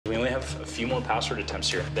few more password attempts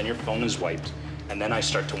here, then your phone is wiped, and then I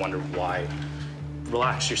start to wonder why.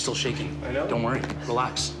 Relax, you're still shaking. I know. Don't worry,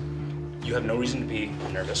 relax. You have no reason to be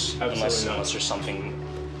nervous unless there's something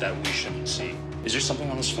that we shouldn't see. Is there something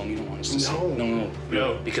on this phone you don't want us to see?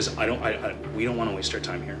 No. Because we don't want to waste our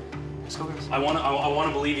time here. Let's go, guys. I want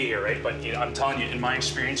to believe you here, right? But I'm telling you, in my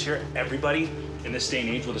experience here, everybody in this day and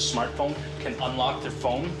age with a smartphone can unlock their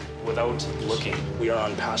phone without looking. We are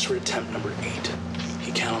on password attempt number 8.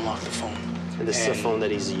 He can't unlock the phone. And this is a phone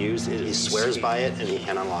that he's used. He swears by it, and he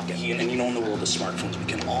can't unlock it. And you know, in the world of smartphones, we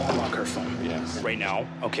can all unlock our phone. Yes. Right now,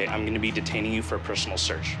 okay, I'm going to be detaining you for a personal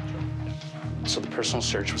search. So the personal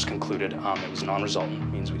search was concluded. It was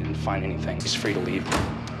non-resultant, means we didn't find anything. He's free to leave.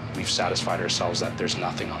 We've satisfied ourselves that there's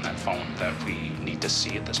nothing on that phone that we need to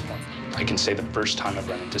see at this point. I can say the first time I've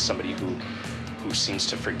run into somebody who seems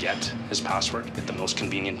to forget his password at the most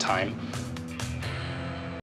convenient time